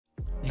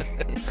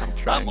I'm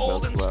trying I'm to go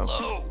old and slow.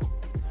 slow.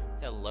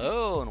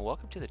 Hello and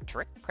welcome to the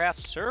Trekcraft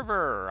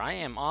server. I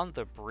am on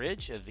the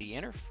bridge of the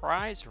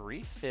Enterprise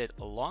refit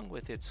along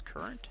with its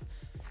current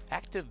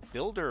active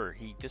builder.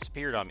 He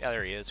disappeared on me. Oh,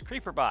 there he is.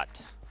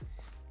 CreepyRobot.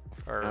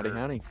 Howdy,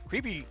 howdy.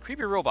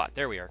 CreepyRobot.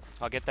 There we are.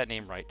 I'll get that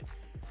name right.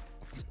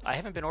 I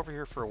haven't been over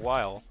here for a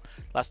while.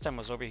 Last time I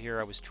was over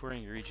here, I was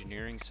touring your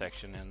engineering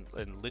section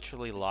and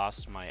literally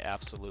lost my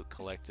absolute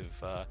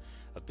collective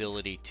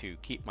ability to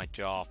keep my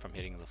jaw from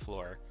hitting the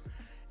floor.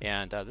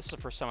 And this is the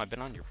first time I've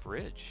been on your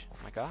bridge. Oh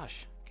my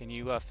gosh. Can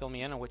you fill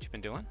me in on what you've been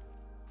doing?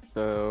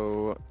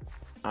 So,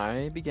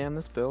 I began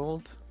this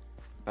build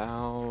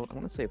about, I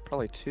want to say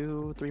probably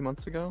 2-3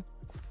 months ago.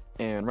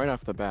 And right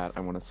off the bat,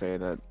 I want to say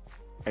that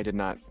I did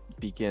not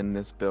begin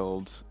this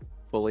build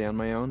fully on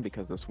my own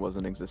because this was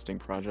an existing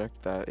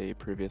project that a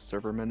previous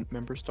server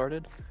member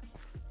started.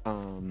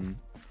 And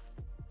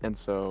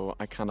so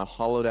I kind of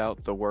hollowed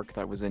out the work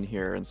that was in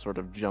here and sort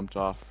of jumped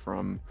off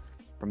from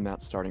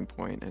that starting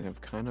point and have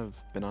kind of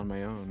been on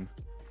my own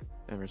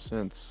ever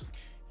since.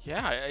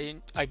 Yeah,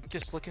 I'm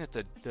just looking at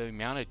the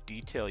amount of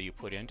detail you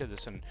put into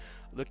this and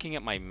looking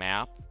at my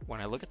map.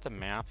 When I look at the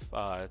map,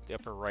 the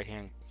upper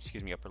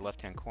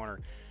left-hand corner,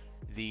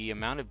 the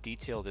amount of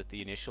detail that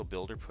the initial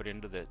builder put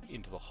into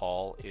the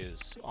hall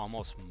is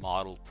almost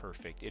model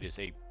perfect. It is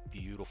a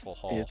beautiful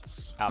hall.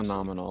 It's Absolutely.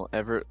 phenomenal.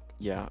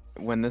 Yeah,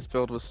 when this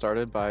build was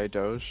started by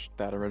Doge,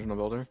 that original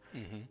builder,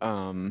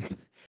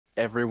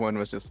 everyone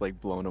was just like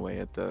blown away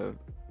at the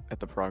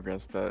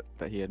progress that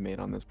he had made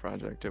on this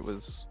project. It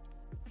was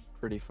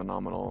pretty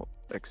phenomenal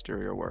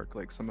exterior work,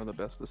 like some of the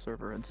best the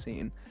server had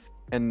seen.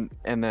 And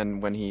then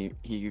when he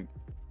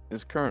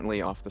is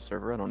currently off the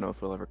server, I don't know if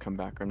he'll ever come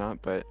back or not,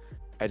 but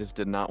I just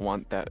did not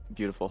want that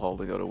beautiful hull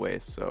to go to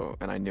waste. So,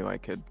 and I knew I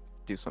could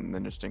do something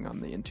interesting on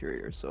the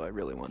interior, so I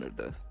really wanted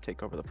to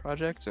take over the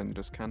project and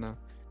just kind of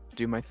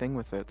do my thing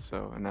with it.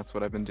 So, and that's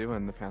what I've been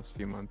doing the past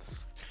few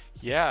months.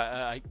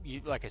 Yeah,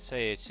 like I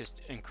say, it's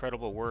just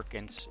incredible work.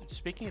 And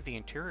speaking of the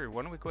interior,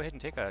 why don't we go ahead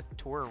and take a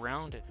tour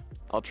around it?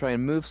 I'll try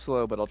and move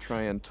slow, but I'll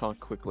try and talk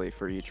quickly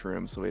for each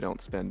room so we don't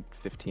spend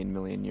 15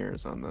 million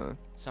years on the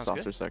Sounds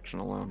saucer good. section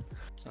alone.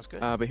 Sounds good.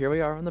 But here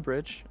we are on the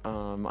bridge.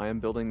 I am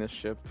building this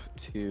ship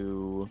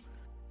to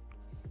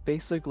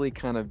basically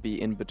kind of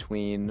be in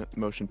between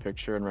Motion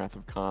Picture and Wrath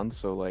of Khan,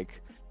 so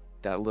like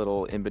that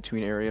little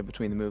in-between area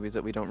between the movies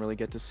that we don't really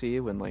get to see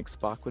when like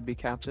Spock would be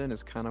captain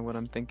is kind of what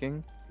I'm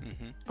thinking.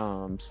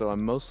 So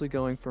I'm mostly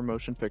going for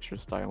motion picture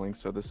styling,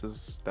 so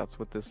that's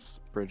what this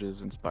bridge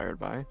is inspired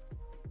by.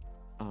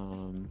 If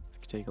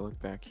you take a look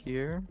back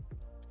here,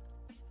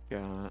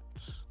 got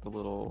the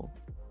little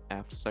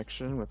aft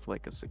section with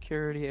like a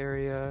security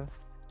area,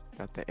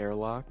 got the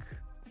airlock,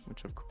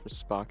 which of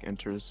course Spock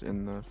enters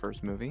in the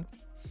first movie,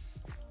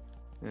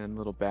 and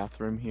little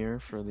bathroom here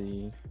for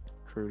the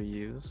crew to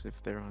use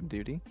if they're on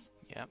duty.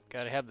 Yeah,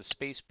 gotta have the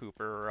space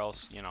pooper or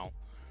else,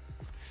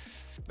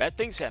 bad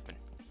things happen.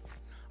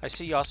 I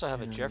see you also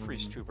have a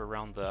Jeffries tube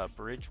around the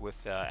bridge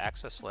with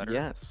access letter.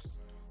 Yes.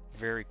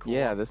 Very cool.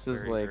 Yeah, this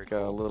is very like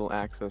cool. a little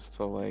access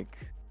to like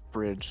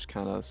bridge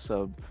kind of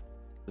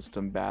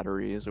sub-system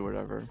batteries or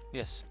whatever.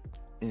 Yes.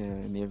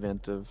 In the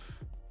event of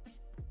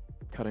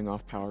cutting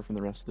off power from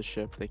the rest of the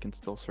ship, they can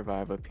still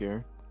survive up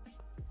here.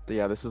 But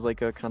yeah, this is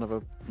like a kind of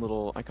a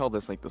little, I call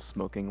this like the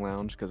smoking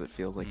lounge because it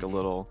feels like a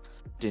little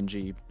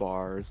dingy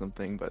bar or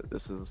something, but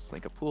this is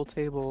like a pool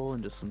table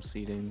and just some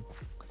seating.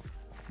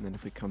 And then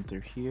if we come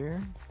through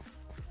here,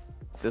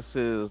 this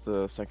is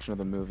the section of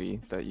the movie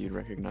that you'd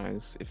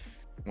recognize if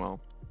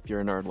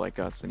you're a nerd like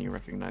us and you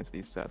recognize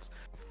these sets.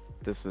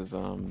 This is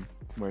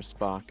where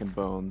Spock and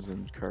Bones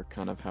and Kirk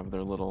kind of have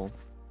their little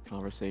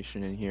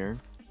conversation in here,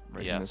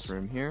 right in this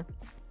room here.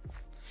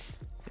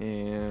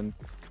 And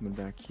coming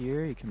back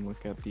here, you can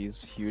look at these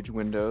huge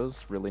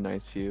windows, really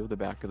nice view of the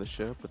back of the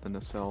ship with the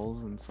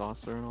nacelles and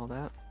saucer and all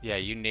that. Yeah,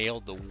 you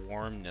nailed the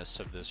warmness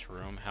of this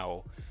room.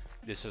 How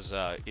this is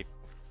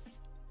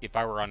if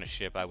I were on a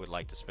ship, I would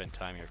like to spend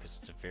time here because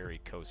it's a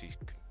very cozy,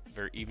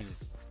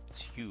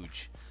 it's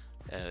huge,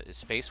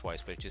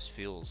 space-wise, but it just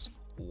feels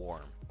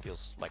warm,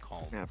 feels like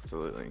home.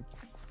 Absolutely.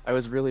 I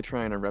was really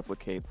trying to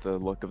replicate the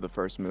look of the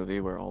first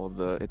movie where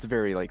it's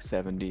very like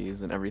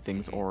 70s and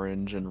everything's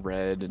orange and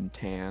red and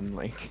tan,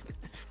 like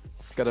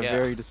it's got a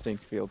very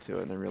distinct feel to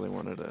it, and I really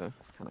wanted to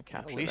kind of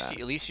capture that.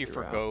 At least you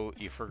forgot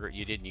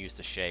you didn't use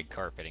the shag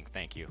carpeting.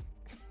 Thank you.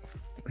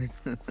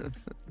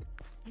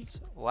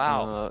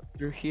 Wow.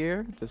 Through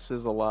here, this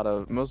is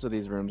most of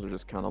these rooms are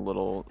just kind of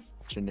little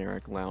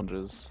generic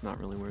lounges, not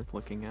really worth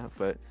looking at,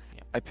 but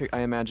I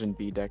imagine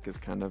B deck is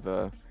kind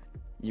of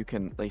you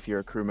can, like, if you're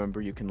a crew member,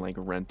 you can like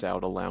rent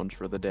out a lounge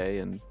for the day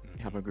and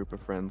have a group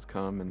of friends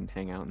come and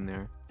hang out in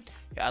there.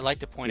 Yeah, I'd like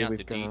to point out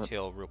the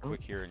detail real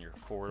quick here in your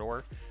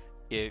corridor.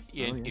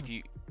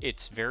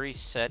 It's very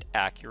set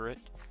accurate.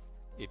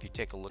 If you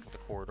take a look at the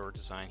corridor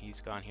design he's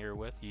gone here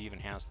with, he even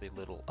has the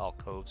little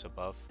alcoves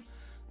above.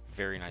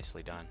 Very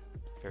nicely done.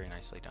 Very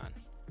nicely done.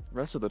 The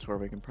rest of the tour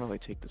we can probably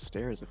take the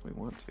stairs if we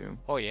want to.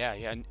 Oh yeah,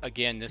 yeah. And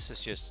again, this is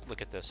just,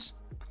 look at this.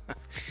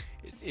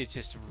 It's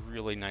just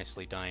really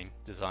nicely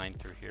designed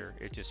through here.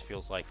 It just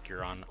feels like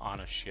you're on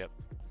a ship.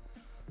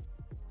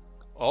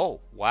 Oh,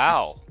 This,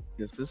 wow.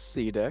 this is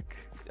C deck,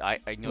 I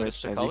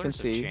noticed which, the as you can colors have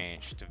see,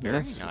 changed. Very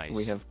yes,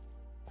 nice.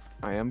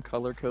 I am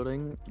color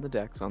coding the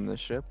decks on this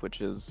ship,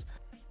 which is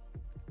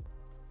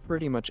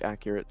pretty much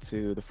accurate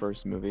to the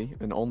first movie,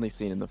 and only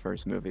seen in the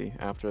first movie.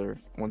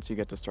 Once you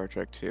get to Star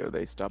Trek 2,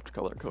 they stopped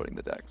color coding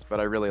the decks, but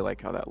I really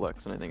like how that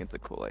looks, and I think it's a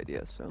cool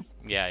idea.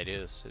 Yeah, it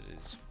is. It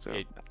is. So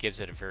It gives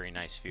it a very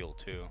nice feel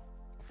too.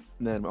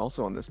 and then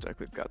also on this deck,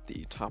 we've got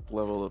the top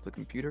level of the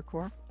computer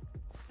core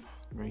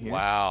right here.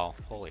 Wow.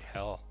 Holy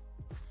hell.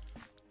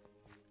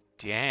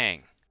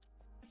 Dang.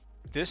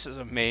 This is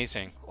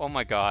amazing. Oh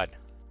my god.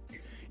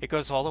 It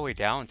goes all the way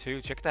down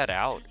too. Check that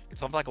out.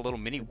 It's almost like a little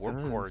mini It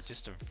warp core. does.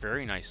 Just a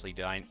very nicely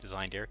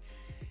designed area.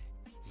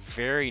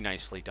 Very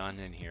nicely done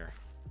in here.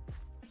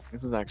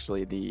 This is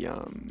actually the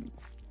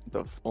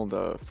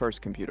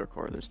first computer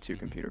core. There's two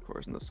computer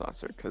cores in the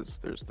saucer because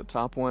there's the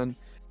top one,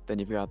 then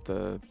you've got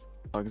the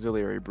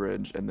auxiliary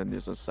bridge, and then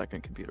there's a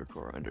second computer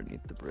core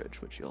underneath the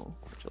bridge, which you'll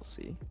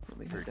see when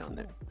we Very head down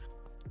cool.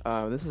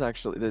 there. This is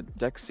actually the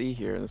deck C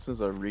here. This is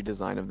a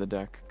redesign of the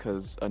deck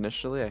because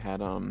initially I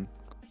had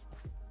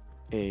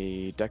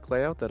a deck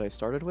layout that I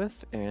started with,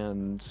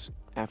 and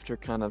after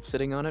kind of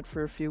sitting on it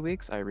for a few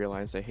weeks, I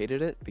realized I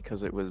hated it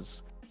because it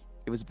was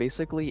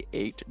basically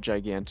 8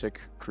 gigantic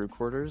crew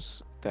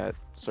quarters that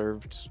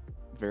served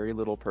very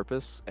little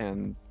purpose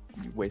and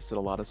wasted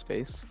a lot of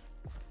space.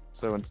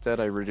 So instead,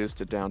 I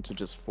reduced it down to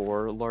just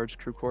 4 large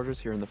crew quarters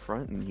here in the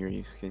front, and here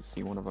you can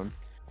see one of them,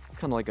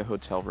 kind of like a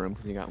hotel room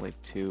because you got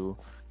like two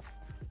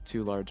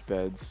large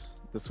beds.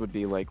 This would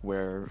be like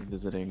where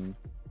visiting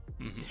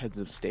heads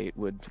of state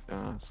would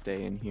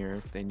stay in here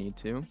if they need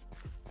to.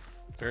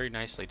 Very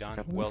nicely done.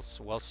 Got Well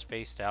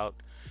spaced out.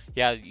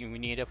 Yeah,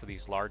 when you end up with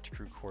these large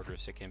crew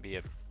quarters, it can be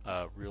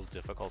a real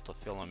difficult to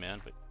fill them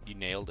in, but you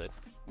nailed it.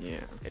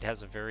 Yeah. It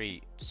has a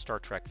very Star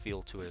Trek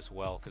feel to it as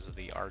well because of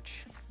the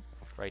arch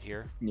right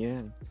here,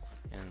 Yeah.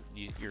 and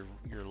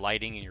your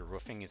lighting and your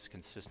roofing is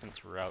consistent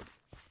throughout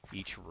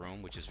each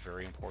room, which is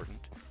very important.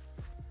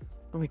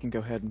 Well, we can go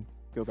ahead and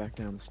go back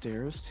down the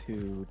stairs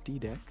to D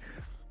deck.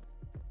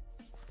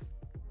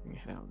 We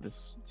head out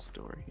this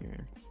door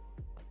here.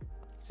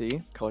 See,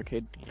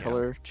 Yeah.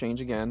 color change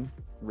again.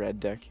 Red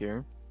deck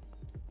here.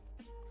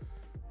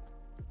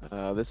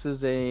 This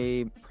is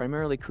a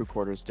primarily crew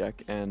quarters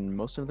deck, and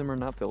most of them are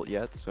not built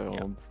yet, so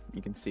Yeah.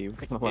 you can see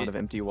a lot of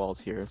empty walls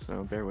here,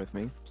 so bear with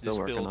me. Still This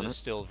working build on is it.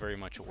 still very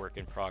much a work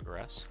in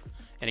progress.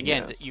 And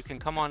again, Yes. you can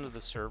come onto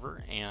the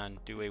server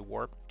and do a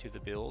warp to the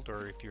build,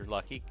 or if you're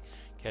lucky,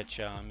 catch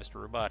Mr.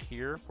 Robot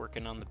here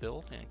working on the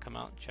build and come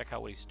out and check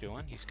out what he's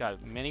doing. He's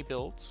got many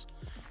builds,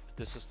 but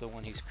this is the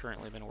one he's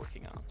currently been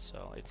working on,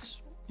 so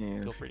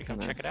Yeah, feel free to come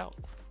kinda check it out.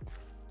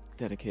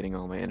 dedicating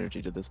all my energy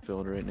to this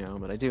build right now,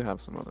 but I do have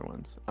some other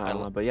ones. I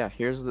But yeah,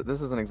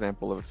 this is an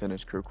example of a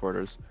finished crew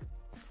quarters.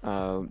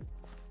 Uh,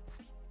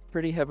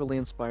 Pretty heavily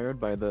inspired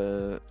by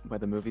the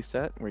movie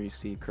set where you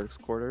see Kirk's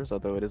quarters,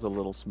 although it is a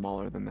little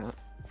smaller than that.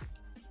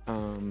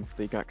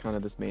 They got kind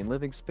of this main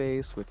living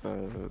space with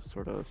a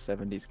sort of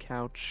 70s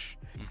couch,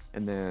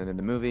 and then in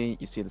the movie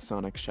you see the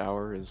sonic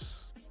shower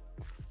is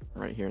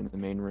right here in the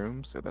main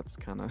room, so that's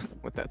kind of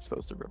what that's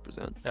supposed to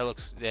represent. Yeah, And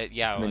when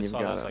then I you've saw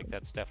that, I was got like,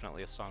 that's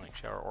definitely a sonic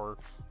shower or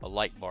a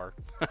light bar.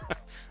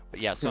 But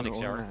yeah, sonic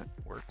all shower that.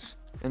 works.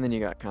 And then you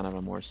got kind of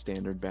a more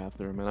standard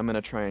bathroom, and I'm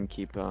gonna try and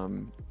keep a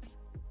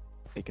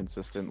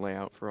consistent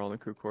layout for all the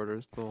crew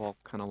quarters. They'll all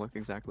kind of look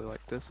exactly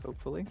like this,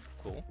 hopefully.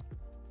 Cool.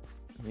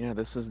 Yeah,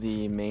 this is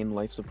the main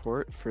life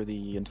support for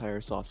the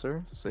entire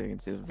saucer. So you can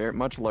see it's a very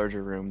much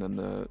larger room than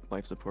the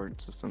life support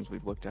systems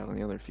we've looked at on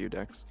the other few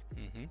decks.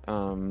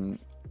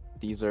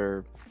 These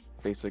are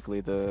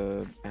basically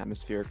the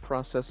atmospheric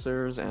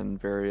processors and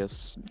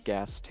various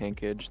gas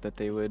tankage that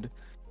they would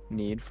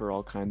need for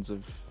all kinds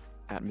of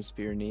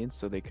atmosphere needs.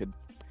 So they could,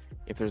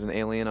 if there's an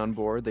alien on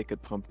board, they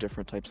could pump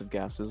different types of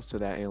gases to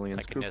that alien's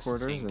Like crew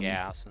quarters. necessitating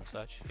gas and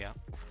such, yeah.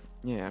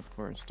 Yeah, of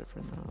course,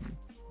 different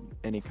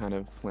any kind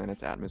of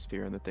planet's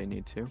atmosphere that they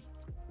need to.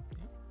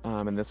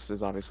 And this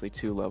is obviously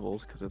 2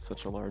 levels because it's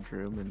such a large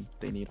room and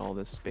they need all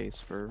this space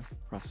for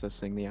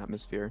processing the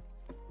atmosphere.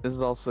 This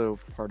is also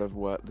part of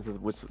what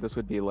this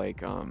would be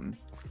like.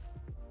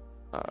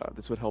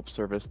 This would help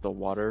service the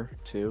water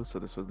too. So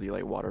this would be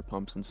like water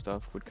pumps and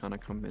stuff would kind of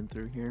come in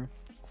through here.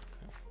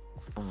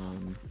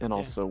 And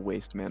also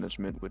waste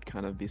management would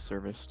kind of be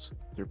serviced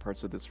through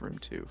parts of this room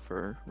too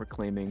for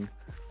reclaiming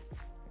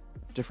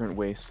different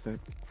waste that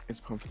is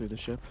pumped through the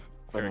ship.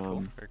 But, Very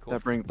cool. Very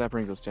cool. that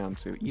brings us down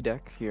to E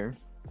deck here,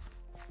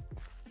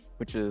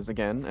 which is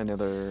again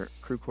another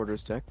crew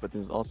quarters deck, but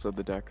this is also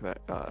the deck that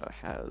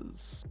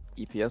has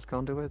EPS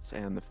conduits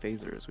and the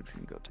phasers, which we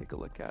can go take a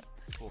look at.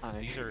 Cool, 'cause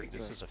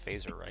this is a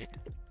phaser, right?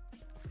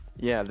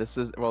 Yeah, this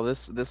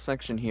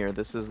section here,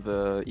 this is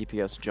the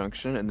EPS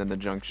junction, and then the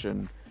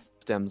junction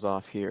stems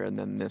off here, and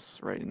then this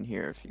right in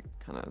here, if you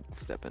kind of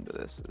step into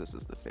this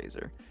is the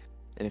phaser.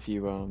 And if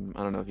you,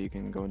 I don't know if you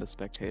can go into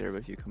spectator, but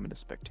if you come into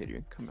spectator, you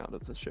can come out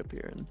of the ship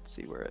here and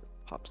see where it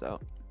pops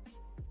out.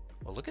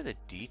 Well, look at the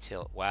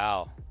detail.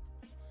 Wow.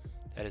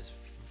 That is,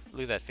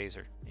 look at that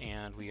phaser.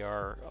 And we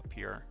are up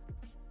here.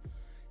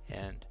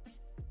 And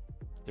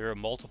there are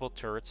multiple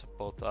turrets,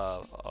 both,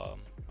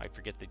 I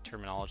forget the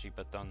terminology,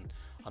 but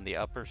on the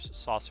upper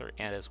saucer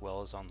and as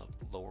well as on the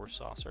lower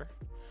saucer.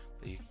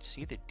 But you can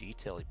see the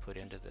detail he put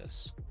into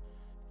this.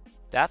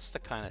 That's the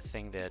kind of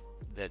thing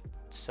that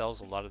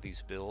sells a lot of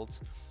these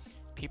builds.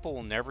 People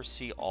will never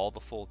see all the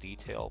full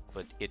detail,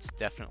 but it's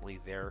definitely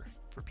there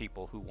for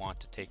people who want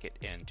to take it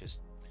and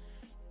just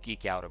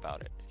geek out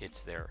about it.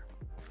 It's there.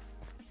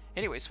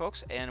 Anyways,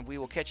 folks, and we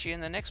will catch you in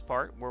the next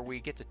part where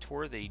we get to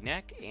tour the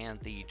neck and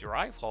the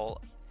drive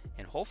hull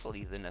and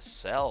hopefully the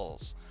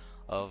nacelles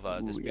of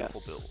this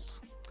beautiful build.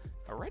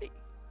 Alrighty.